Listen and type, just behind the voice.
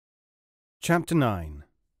Chapter 9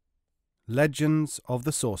 Legends of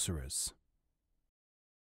the Sorcerers.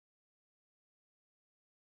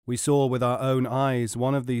 We saw with our own eyes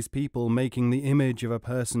one of these people making the image of a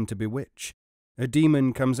person to bewitch. A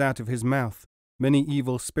demon comes out of his mouth, many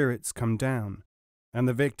evil spirits come down, and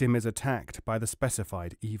the victim is attacked by the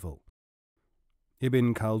specified evil.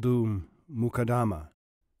 Ibn Khaldun, Muqaddama,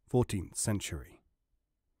 14th century.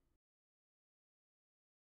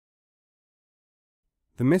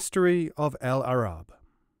 The Mystery of El Arab.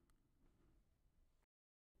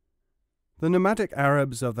 The nomadic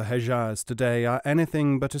Arabs of the Hejaz today are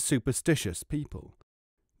anything but a superstitious people.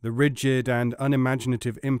 The rigid and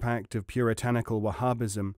unimaginative impact of puritanical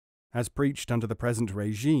Wahhabism, as preached under the present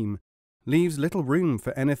regime, leaves little room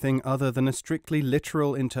for anything other than a strictly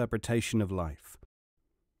literal interpretation of life.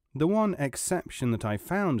 The one exception that I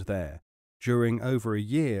found there, during over a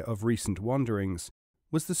year of recent wanderings,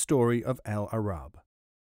 was the story of El Arab.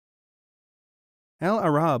 El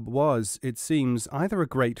Arab was, it seems, either a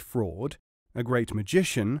great fraud, a great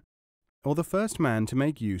magician, or the first man to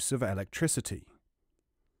make use of electricity.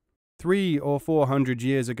 300 or 400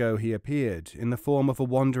 years ago he appeared in the form of a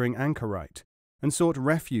wandering anchorite and sought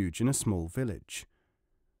refuge in a small village.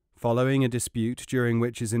 Following a dispute during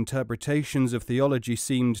which his interpretations of theology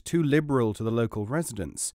seemed too liberal to the local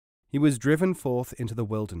residents, he was driven forth into the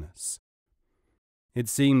wilderness. It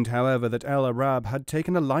seemed, however, that El Arab had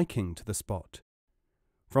taken a liking to the spot.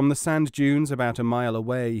 From the sand dunes about a mile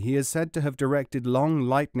away, he is said to have directed long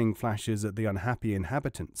lightning flashes at the unhappy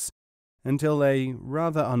inhabitants, until they,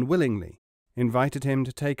 rather unwillingly, invited him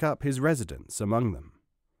to take up his residence among them.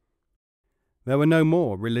 There were no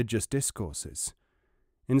more religious discourses.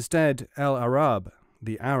 Instead, El Arab,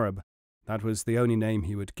 the Arab, that was the only name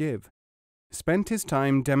he would give, spent his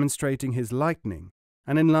time demonstrating his lightning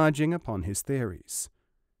and enlarging upon his theories.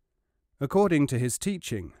 According to his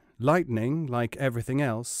teaching, lightning, like everything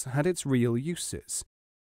else, had its real uses.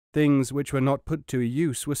 Things which were not put to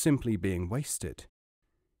use were simply being wasted.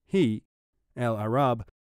 He, El Arab,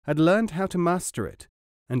 had learned how to master it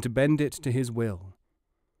and to bend it to his will.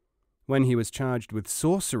 When he was charged with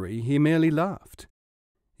sorcery, he merely laughed.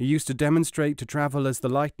 He used to demonstrate to travel as the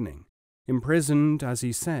lightning, imprisoned, as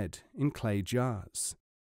he said, in clay jars.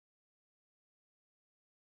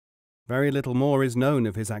 Very little more is known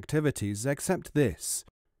of his activities except this.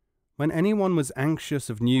 When anyone was anxious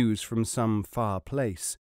of news from some far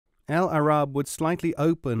place, El Arab would slightly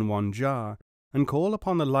open one jar and call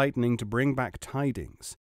upon the lightning to bring back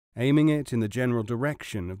tidings, aiming it in the general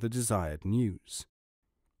direction of the desired news.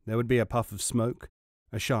 There would be a puff of smoke,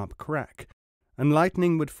 a sharp crack, and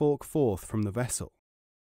lightning would fork forth from the vessel.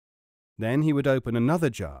 Then he would open another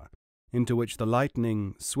jar, into which the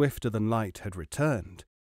lightning, swifter than light, had returned,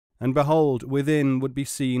 and behold, within would be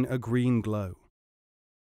seen a green glow.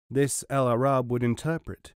 This El Arab would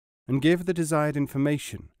interpret and give the desired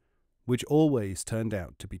information, which always turned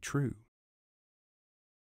out to be true.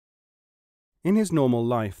 In his normal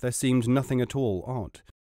life there seemed nothing at all odd,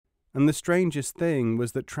 and the strangest thing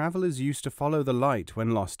was that travellers used to follow the light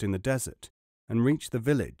when lost in the desert and reach the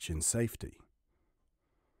village in safety.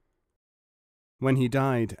 When he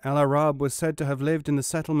died, El Arab was said to have lived in the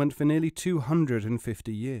settlement for nearly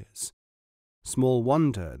 250 years. Small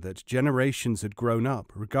wonder that generations had grown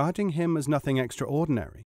up regarding him as nothing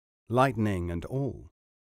extraordinary, lightning and all.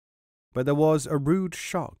 But there was a rude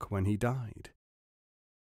shock when he died.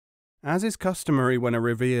 As is customary when a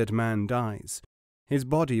revered man dies, his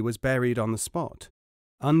body was buried on the spot,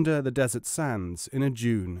 under the desert sands in a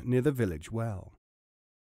dune near the village well.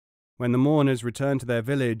 When the mourners returned to their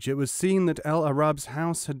village, it was seen that El Arab's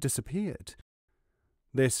house had disappeared.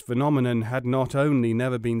 This phenomenon had not only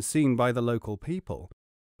never been seen by the local people,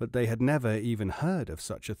 but they had never even heard of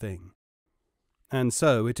such a thing. And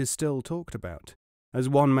so it is still talked about. As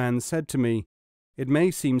one man said to me, "It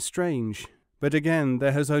may seem strange, but again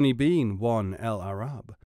there has only been one El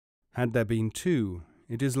Arab. Had there been two,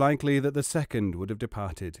 it is likely that the second would have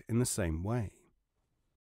departed in the same way."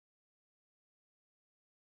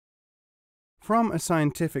 From a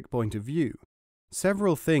scientific point of view,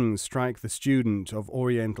 several things strike the student of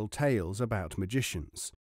Oriental tales about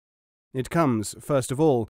magicians. It comes, first of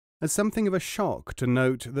all, as something of a shock to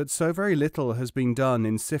note that so very little has been done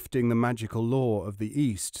in sifting the magical lore of the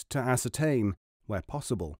East to ascertain, where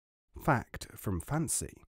possible, fact from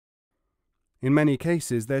fancy. In many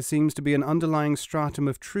cases there seems to be an underlying stratum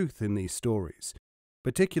of truth in these stories,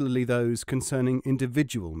 particularly those concerning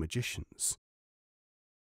individual magicians.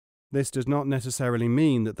 This does not necessarily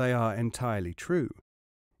mean that they are entirely true.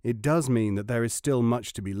 It does mean that there is still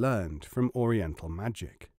much to be learned from Oriental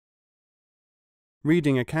magic.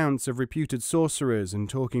 Reading accounts of reputed sorcerers and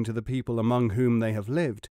talking to the people among whom they have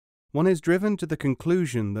lived, one is driven to the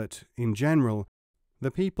conclusion that, in general,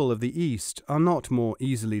 the people of the East are not more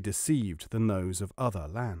easily deceived than those of other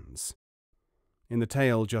lands. In the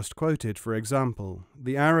tale just quoted, for example,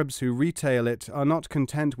 the Arabs who retail it are not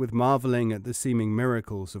content with marvelling at the seeming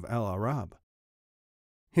miracles of El Arab.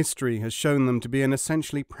 History has shown them to be an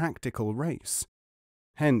essentially practical race.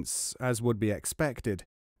 Hence, as would be expected,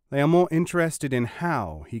 they are more interested in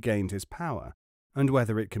how he gained his power and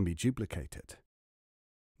whether it can be duplicated.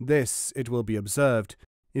 This, it will be observed,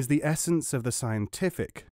 is the essence of the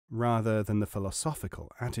scientific rather than the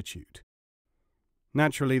philosophical attitude.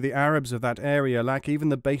 Naturally, the Arabs of that area lack even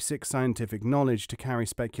the basic scientific knowledge to carry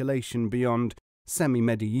speculation beyond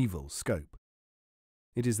semi-medieval scope.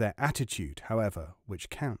 It is their attitude, however, which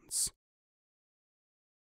counts.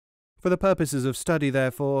 For the purposes of study,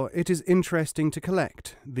 therefore, it is interesting to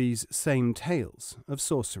collect these same tales of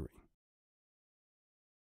sorcery.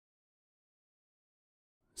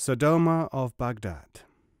 Sodoma of Baghdad.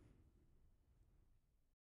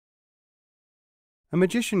 A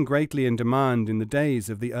magician greatly in demand in the days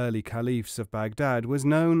of the early caliphs of Baghdad was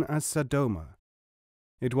known as Sodoma.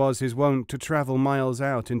 It was his wont to travel miles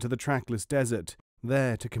out into the trackless desert,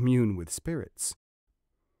 there to commune with spirits.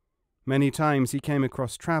 Many times he came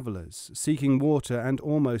across travellers, seeking water and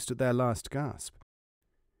almost at their last gasp.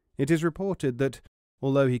 It is reported that,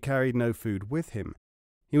 although he carried no food with him,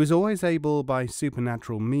 he was always able by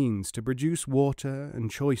supernatural means to produce water and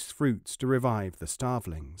choice fruits to revive the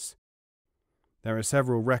starvelings. There are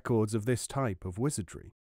several records of this type of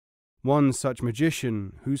wizardry. One such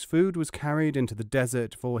magician, whose food was carried into the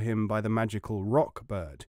desert for him by the magical rock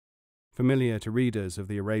bird, familiar to readers of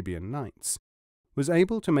the Arabian Nights, was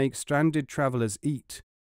able to make stranded travellers eat,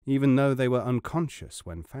 even though they were unconscious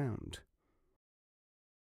when found.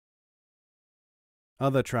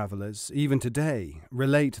 Other travellers, even today,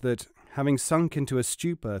 relate that, having sunk into a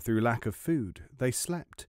stupor through lack of food, they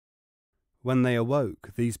slept. When they awoke,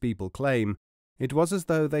 these people claim, it was as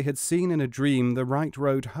though they had seen in a dream the right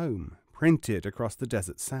road home, printed across the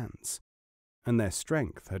desert sands, and their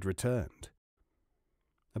strength had returned.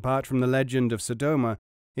 Apart from the legend of Sodoma,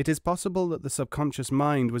 it is possible that the subconscious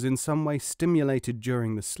mind was in some way stimulated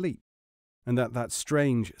during the sleep, and that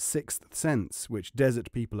strange sixth sense which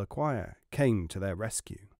desert people acquire came to their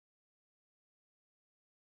rescue.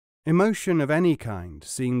 Emotion of any kind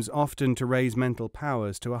seems often to raise mental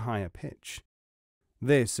powers to a higher pitch.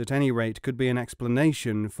 This, at any rate, could be an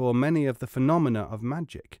explanation for many of the phenomena of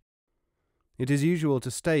magic. It is usual to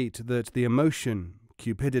state that the emotion,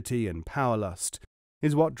 cupidity, and power-lust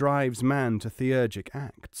is what drives man to theurgic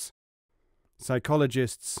acts.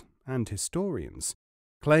 Psychologists and historians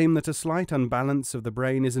claim that a slight unbalance of the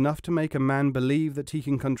brain is enough to make a man believe that he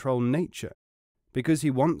can control nature, because he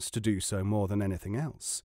wants to do so more than anything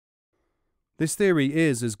else. This theory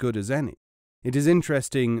is as good as any. It is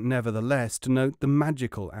interesting, nevertheless, to note the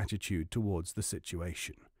magical attitude towards the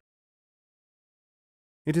situation.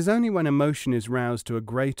 It is only when emotion is roused to a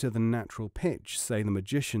greater than natural pitch, say the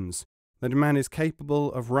magicians, that man is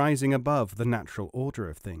capable of rising above the natural order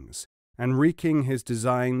of things, and wreaking his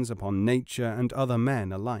designs upon nature and other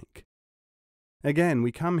men alike. Again,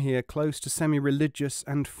 we come here close to semi-religious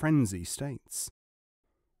and frenzy states.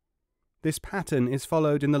 This pattern is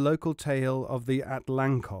followed in the local tale of the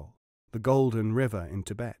Atlankol, the Golden River in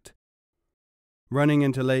Tibet. Running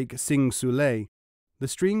into Lake Sing Sule, the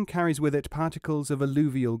stream carries with it particles of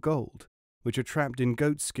alluvial gold, which are trapped in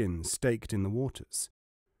goatskins staked in the waters.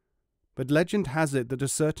 But legend has it that a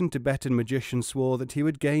certain Tibetan magician swore that he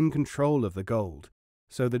would gain control of the gold,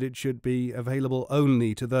 so that it should be available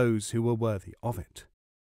only to those who were worthy of it.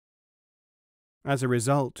 As a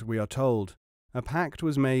result, we are told, a pact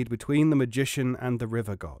was made between the magician and the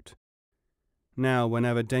river god. Now,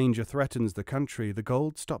 whenever danger threatens the country, the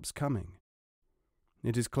gold stops coming.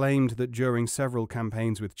 It is claimed that during several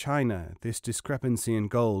campaigns with China, this discrepancy in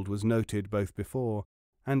gold was noted both before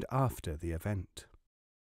and after the event.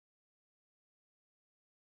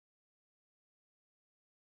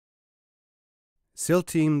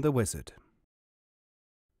 Siltim the Wizard.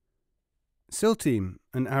 Siltim,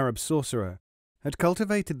 an Arab sorcerer, had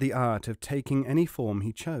cultivated the art of taking any form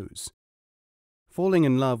he chose. Falling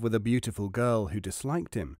in love with a beautiful girl who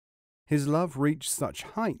disliked him, his love reached such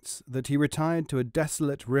heights that he retired to a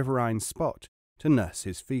desolate riverine spot to nurse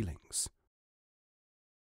his feelings.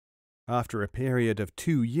 After a period of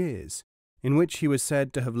 2 years, in which he was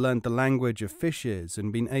said to have learnt the language of fishes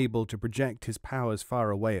and been able to project his powers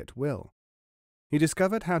far away at will, he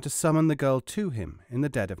discovered how to summon the girl to him in the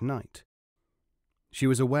dead of night. She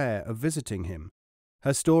was aware of visiting him,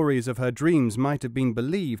 Her stories of her dreams might have been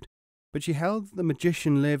believed, but she held that the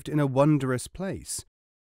magician lived in a wondrous place,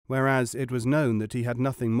 whereas it was known that he had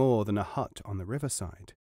nothing more than a hut on the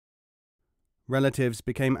riverside. Relatives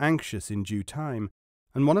became anxious in due time,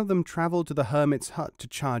 and one of them travelled to the hermit's hut to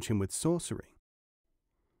charge him with sorcery.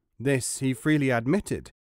 This he freely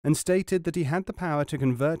admitted, and stated that he had the power to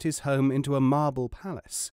convert his home into a marble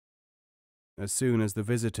palace. As soon as the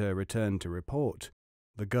visitor returned to report,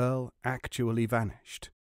 the girl actually vanished,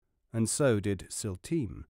 and so did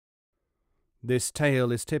Siltim. This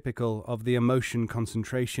tale is typical of the emotion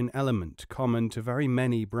concentration element common to very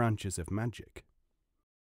many branches of magic.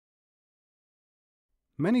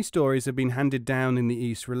 Many stories have been handed down in the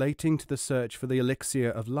East relating to the search for the elixir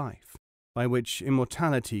of life, by which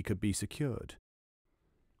immortality could be secured.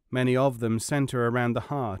 Many of them centre around the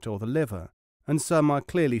heart or the liver, and some are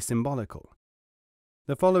clearly symbolical.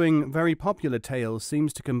 The following very popular tale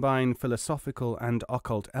seems to combine philosophical and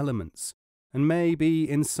occult elements, and may be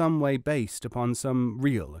in some way based upon some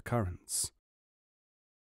real occurrence.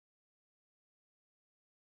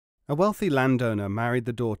 A wealthy landowner married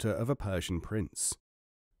the daughter of a Persian prince.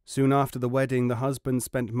 Soon after the wedding, the husband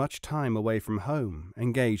spent much time away from home,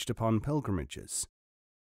 engaged upon pilgrimages.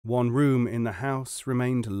 One room in the house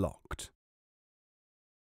remained locked.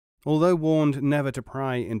 Although warned never to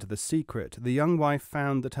pry into the secret, the young wife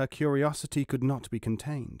found that her curiosity could not be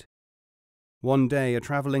contained. One day a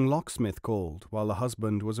travelling locksmith called while the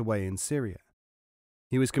husband was away in Syria.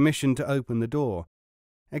 He was commissioned to open the door.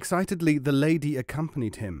 Excitedly the lady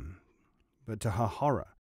accompanied him, but to her horror,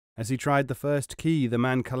 as he tried the first key, the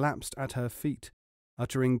man collapsed at her feet,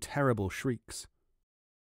 uttering terrible shrieks.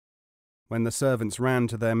 When the servants ran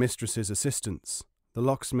to their mistress's assistance, the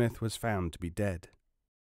locksmith was found to be dead.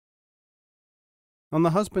 On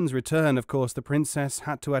the husband's return, of course, the princess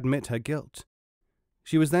had to admit her guilt.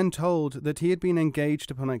 She was then told that he had been engaged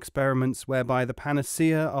upon experiments whereby the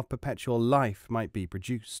panacea of perpetual life might be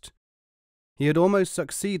produced. He had almost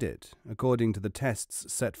succeeded, according to the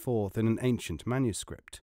tests set forth in an ancient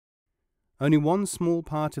manuscript. Only one small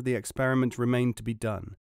part of the experiment remained to be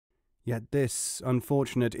done, yet this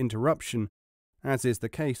unfortunate interruption, as is the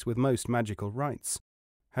case with most magical rites,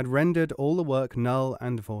 had rendered all the work null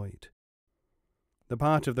and void. The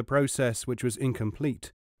part of the process which was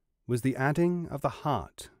incomplete was the adding of the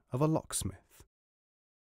heart of a locksmith.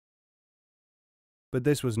 But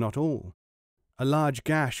this was not all. A large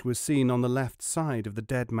gash was seen on the left side of the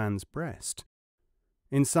dead man's breast.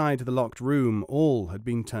 Inside the locked room, all had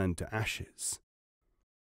been turned to ashes.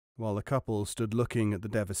 While the couple stood looking at the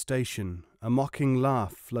devastation, a mocking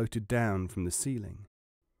laugh floated down from the ceiling.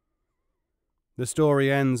 The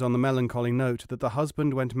story ends on the melancholy note that the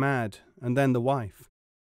husband went mad, and then the wife,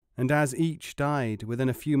 and as each died within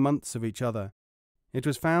a few months of each other, it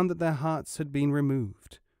was found that their hearts had been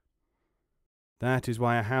removed. That is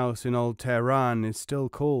why a house in old Tehran is still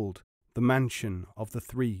called the Mansion of the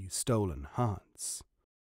Three Stolen Hearts.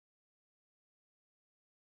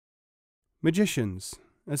 Magicians,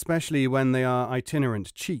 especially when they are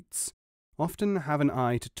itinerant cheats, often have an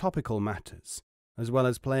eye to topical matters, as well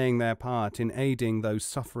as playing their part in aiding those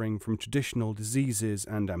suffering from traditional diseases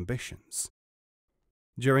and ambitions.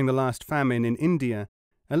 During the last famine in India,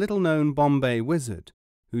 a little-known Bombay wizard,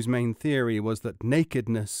 whose main theory was that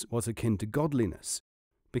nakedness was akin to godliness,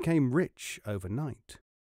 became rich overnight.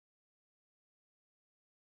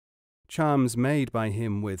 Charms made by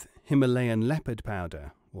him with Himalayan leopard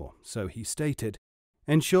powder, or so he stated,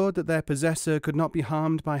 ensured that their possessor could not be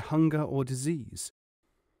harmed by hunger or disease.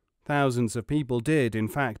 Thousands of people did, in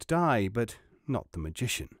fact, die, but not the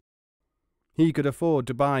magician. He could afford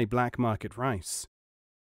to buy black market rice.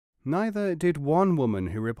 Neither did one woman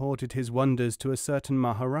who reported his wonders to a certain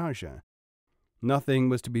Maharaja. Nothing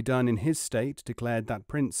was to be done in his state, declared that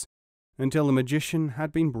prince, until the magician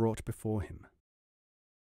had been brought before him.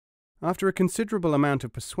 After a considerable amount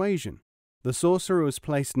of persuasion, the sorcerer was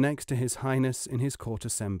placed next to His Highness in his court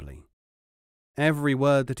assembly. Every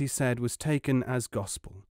word that he said was taken as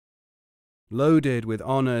gospel. Loaded with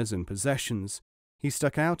honours and possessions, he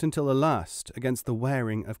stuck out until the last against the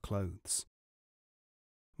wearing of clothes.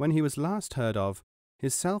 When he was last heard of,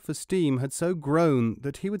 his self-esteem had so grown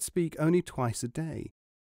that he would speak only twice a day.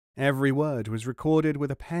 Every word was recorded with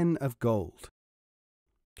a pen of gold.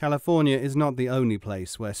 California is not the only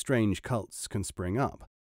place where strange cults can spring up.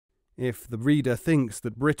 If the reader thinks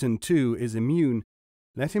that Britain too is immune,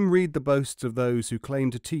 let him read the boasts of those who claim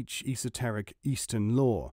to teach esoteric Eastern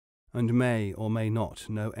lore, and may or may not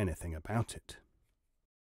know anything about it.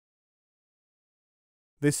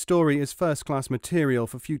 This story is first-class material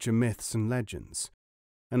for future myths and legends.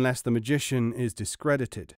 Unless the magician is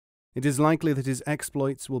discredited, it is likely that his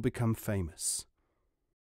exploits will become famous.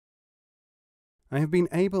 I have been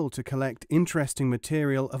able to collect interesting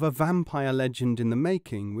material of a vampire legend in the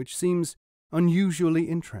making, which seems unusually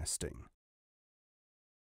interesting.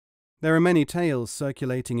 There are many tales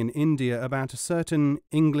circulating in India about a certain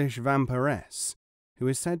English vampiress who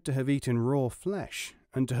is said to have eaten raw flesh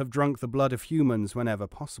and to have drunk the blood of humans whenever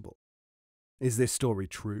possible. Is this story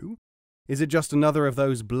true? Is it just another of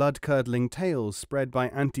those blood-curdling tales spread by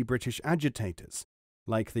anti-British agitators,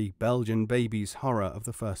 like the Belgian babies' horror of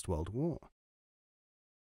the First World War?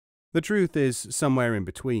 The truth is somewhere in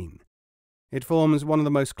between. It forms one of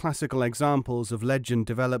the most classical examples of legend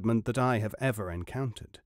development that I have ever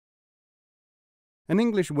encountered. An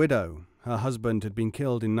English widow, her husband had been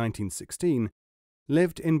killed in 1916,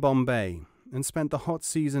 lived in Bombay and spent the hot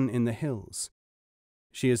season in the hills.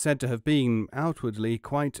 She is said to have been, outwardly,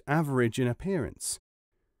 quite average in appearance.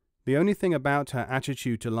 The only thing about her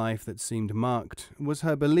attitude to life that seemed marked was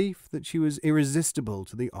her belief that she was irresistible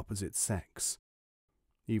to the opposite sex.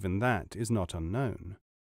 Even that is not unknown.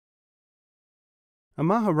 A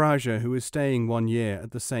Maharaja who was staying 1 year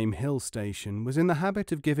at the same hill station was in the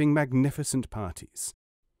habit of giving magnificent parties.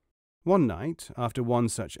 One night, after one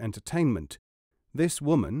such entertainment, this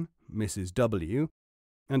woman, Mrs. W.,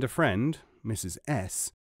 and a friend, Mrs.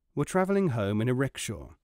 S., were travelling home in a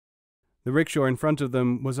rickshaw. The rickshaw in front of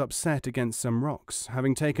them was upset against some rocks,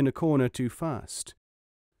 having taken a corner too fast.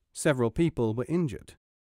 Several people were injured.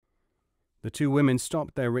 The two women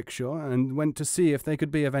stopped their rickshaw and went to see if they could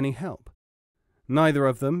be of any help. Neither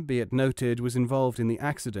of them, be it noted, was involved in the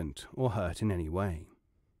accident or hurt in any way.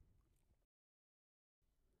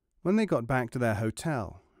 When they got back to their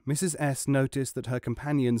hotel, Mrs. S. noticed that her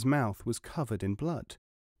companion's mouth was covered in blood.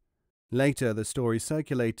 Later, the story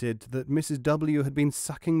circulated that Mrs. W. had been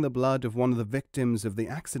sucking the blood of one of the victims of the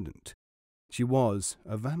accident. She was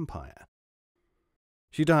a vampire.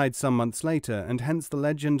 She died some months later, and hence the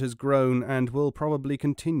legend has grown and will probably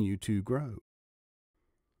continue to grow.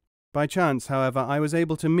 By chance, however, I was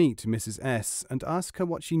able to meet Mrs. S. and ask her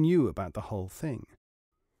what she knew about the whole thing.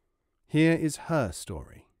 Here is her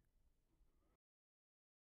story.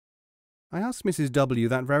 I asked Mrs. W.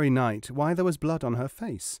 that very night why there was blood on her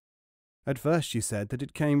face. At first she said that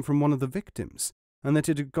it came from one of the victims, and that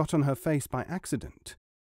it had got on her face by accident.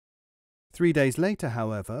 3 days later,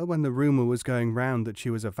 however, when the rumour was going round that she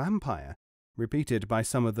was a vampire, repeated by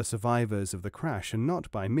some of the survivors of the crash and not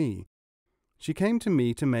by me, she came to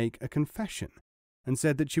me to make a confession and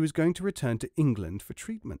said that she was going to return to England for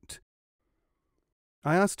treatment.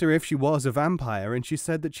 I asked her if she was a vampire, and she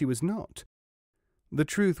said that she was not. The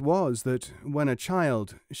truth was that, when a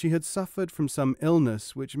child, she had suffered from some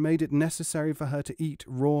illness which made it necessary for her to eat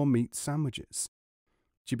raw meat sandwiches.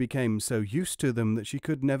 She became so used to them that she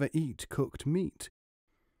could never eat cooked meat.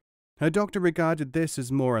 Her doctor regarded this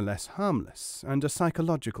as more or less harmless and a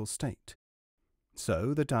psychological state.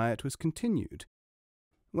 So the diet was continued.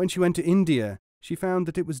 When she went to India, she found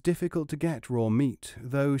that it was difficult to get raw meat,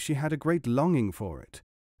 though she had a great longing for it,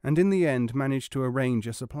 and in the end managed to arrange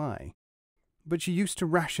a supply. But she used to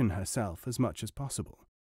ration herself as much as possible.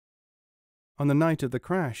 On the night of the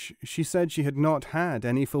crash, she said she had not had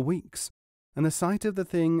any for weeks, and the sight of the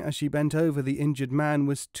thing as she bent over the injured man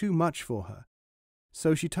was too much for her,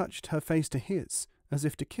 so she touched her face to his, as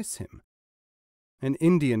if to kiss him. An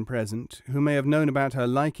Indian present, who may have known about her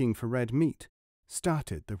liking for red meat,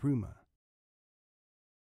 started the rumour.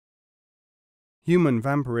 Human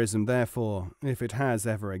vampirism, therefore, if it has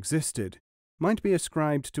ever existed, might be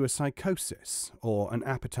ascribed to a psychosis or an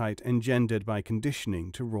appetite engendered by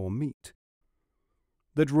conditioning to raw meat.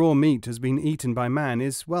 That raw meat has been eaten by man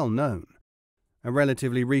is well known. A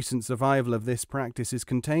relatively recent survival of this practice is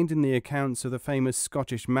contained in the accounts of the famous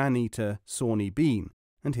Scottish man-eater Sawney Bean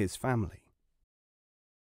and his family.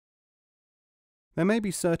 There may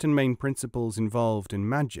be certain main principles involved in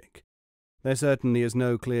magic. There certainly is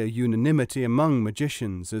no clear unanimity among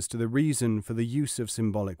magicians as to the reason for the use of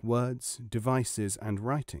symbolic words, devices, and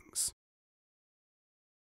writings.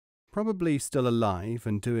 Probably still alive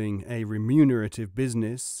and doing a remunerative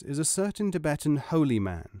business is a certain Tibetan holy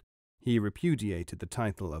man. He repudiated the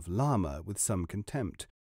title of Lama with some contempt,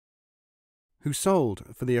 who sold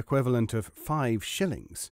for the equivalent of 5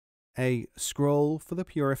 shillings a scroll for the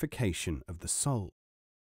purification of the soul.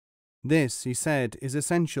 This, he said, is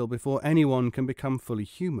essential before anyone can become fully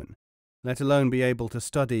human, let alone be able to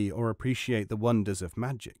study or appreciate the wonders of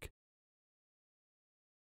magic.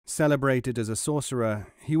 Celebrated as a sorcerer,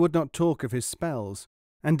 he would not talk of his spells,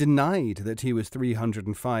 and denied that he was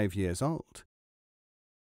 305 years old.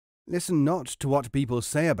 "Listen not to what people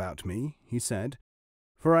say about me," he said,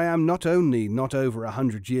 for I am not only not over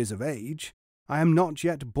 100 years of age, I am not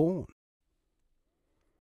yet born."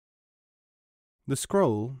 The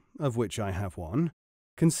scroll, of which I have one,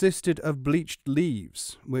 consisted of bleached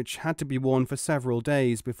leaves, which had to be worn for several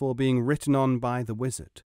days before being written on by the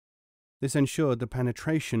wizard. This ensured the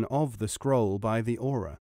penetration of the scroll by the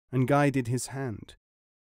aura, and guided his hand.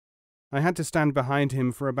 I had to stand behind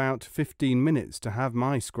him for about 15 minutes to have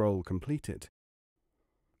my scroll completed.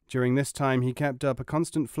 During this time he kept up a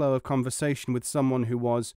constant flow of conversation with someone who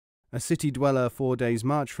was a city dweller 4 days'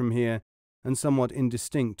 march from here, and somewhat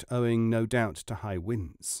indistinct owing no doubt to high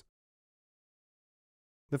winds.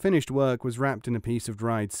 The finished work was wrapped in a piece of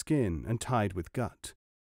dried skin and tied with gut.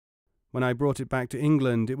 When I brought it back to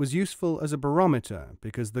England, it was useful as a barometer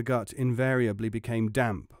because the gut invariably became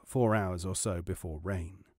damp 4 hours or so before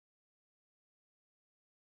rain.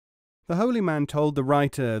 The holy man told the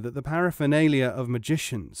writer that the paraphernalia of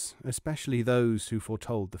magicians, especially those who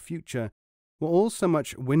foretold the future, were all so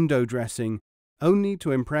much window dressing only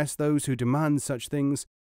to impress those who demand such things,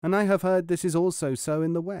 and I have heard this is also so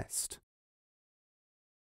in the West.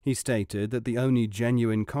 He stated that the only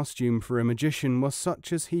genuine costume for a magician was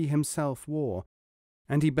such as he himself wore,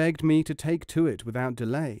 and he begged me to take to it without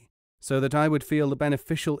delay, so that I would feel the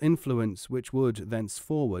beneficial influence which would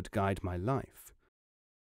thenceforward guide my life.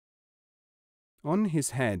 On his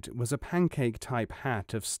head was a pancake-type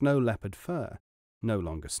hat of snow leopard fur, no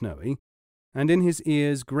longer snowy, and in his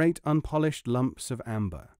ears great unpolished lumps of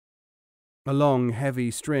amber. A long, heavy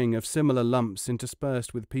string of similar lumps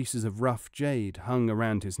interspersed with pieces of rough jade hung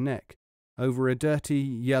around his neck, over a dirty,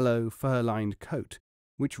 yellow, fur-lined coat,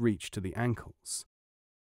 which reached to the ankles.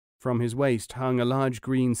 From his waist hung a large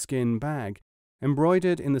green skin bag,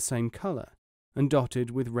 embroidered in the same colour, and dotted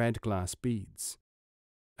with red glass beads.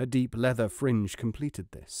 A deep leather fringe completed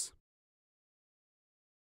this.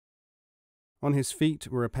 On his feet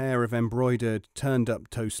were a pair of embroidered, turned-up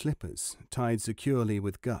toe slippers, tied securely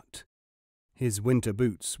with gut. His winter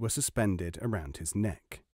boots were suspended around his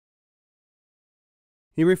neck.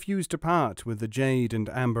 He refused to part with the jade and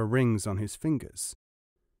amber rings on his fingers.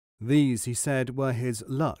 These, he said, were his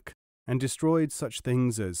luck, and destroyed such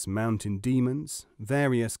things as mountain demons,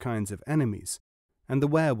 various kinds of enemies, and the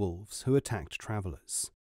werewolves who attacked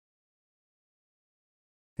travellers.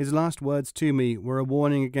 His last words to me were a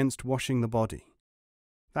warning against washing the body.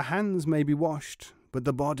 The hands may be washed, but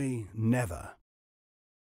the body never.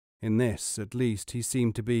 In this, at least, he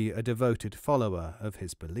seemed to be a devoted follower of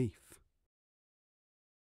his belief.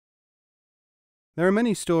 There are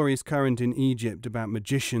many stories current in Egypt about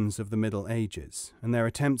magicians of the Middle Ages and their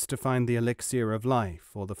attempts to find the elixir of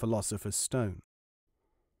life or the philosopher's stone.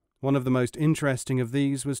 One of the most interesting of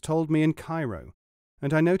these was told me in Cairo,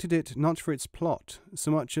 and I noted it not for its plot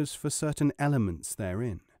so much as for certain elements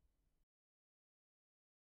therein.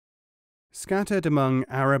 Scattered among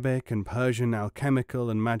Arabic and Persian alchemical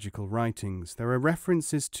and magical writings, there are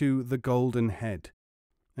references to the golden head,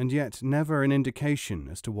 and yet never an indication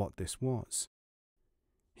as to what this was.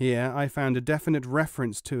 Here I found a definite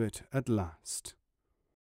reference to it at last.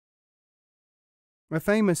 A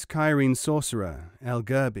famous Cairene sorcerer,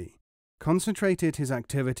 El-Gurbi, concentrated his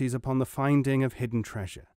activities upon the finding of hidden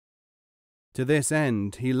treasure. To this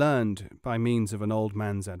end, he learned, by means of an old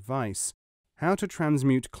man's advice, how to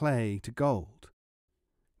transmute clay to gold.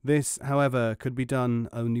 This, however, could be done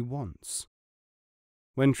only once.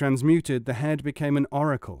 When transmuted, the head became an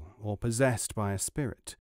oracle, or possessed by a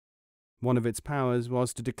spirit. One of its powers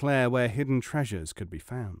was to declare where hidden treasures could be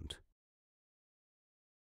found.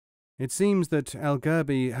 It seems that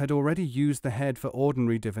El-Gurbi had already used the head for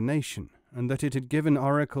ordinary divination, and that it had given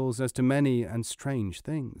oracles as to many and strange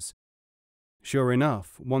things. Sure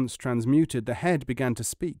enough, once transmuted, the head began to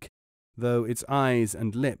speak, though its eyes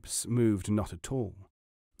and lips moved not at all,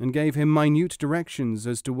 and gave him minute directions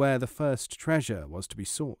as to where the first treasure was to be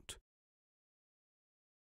sought.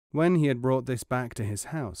 When he had brought this back to his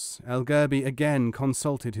house, El-Gurbi again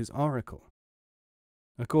consulted his oracle.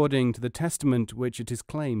 According to the testament which it is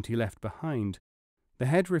claimed he left behind, the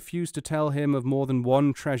head refused to tell him of more than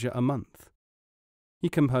one treasure a month. He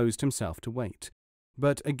composed himself to wait,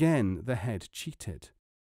 but again the head cheated.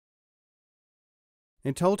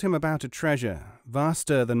 It told him about a treasure,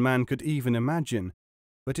 vaster than man could even imagine,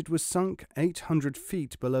 but it was sunk 800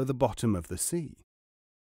 feet below the bottom of the sea.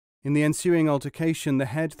 In the ensuing altercation, the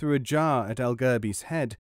head threw a jar at El-Gurbi's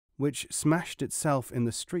head, which smashed itself in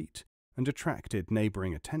the street and attracted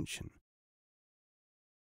neighbouring attention.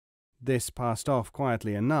 This passed off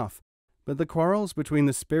quietly enough, but the quarrels between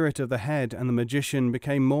the spirit of the head and the magician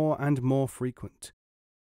became more and more frequent.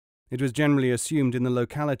 It was generally assumed in the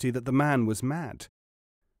locality that the man was mad.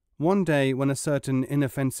 One day, when a certain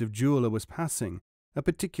inoffensive jeweller was passing, a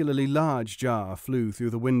particularly large jar flew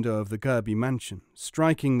through the window of the Gerby mansion,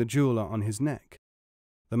 striking the jeweller on his neck.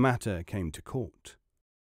 The matter came to court.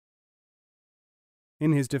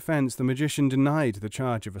 In his defense, the magician denied the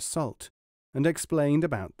charge of assault and explained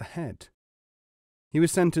about the head. He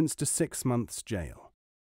was sentenced to 6 months' jail.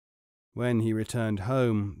 When he returned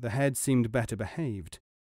home, the head seemed better behaved.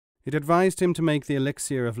 It advised him to make the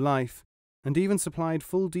elixir of life and even supplied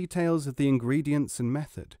full details of the ingredients and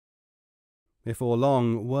method. Before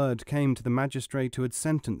long, word came to the magistrate who had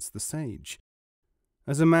sentenced the sage.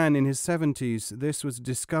 As a man in his 70s, this was a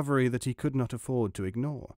discovery that he could not afford to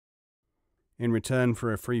ignore. In return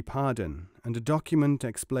for a free pardon and a document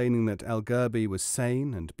explaining that Gerby was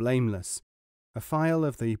sane and blameless, a phial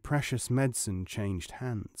of the precious medicine changed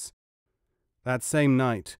hands. That same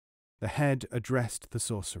night, the head addressed the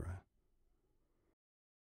sorcerer.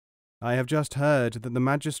 "I have just heard that the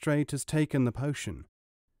magistrate has taken the potion.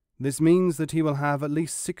 This means that he will have at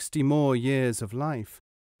least 60 more years of life.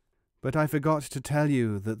 But I forgot to tell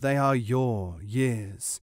you that they are your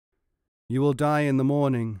years. You will die in the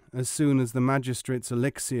morning as soon as the magistrate's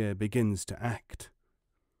elixir begins to act."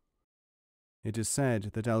 It is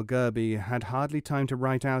said that Gerby had hardly time to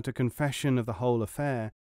write out a confession of the whole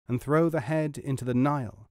affair and throw the head into the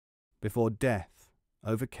Nile before death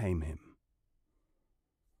overcame him.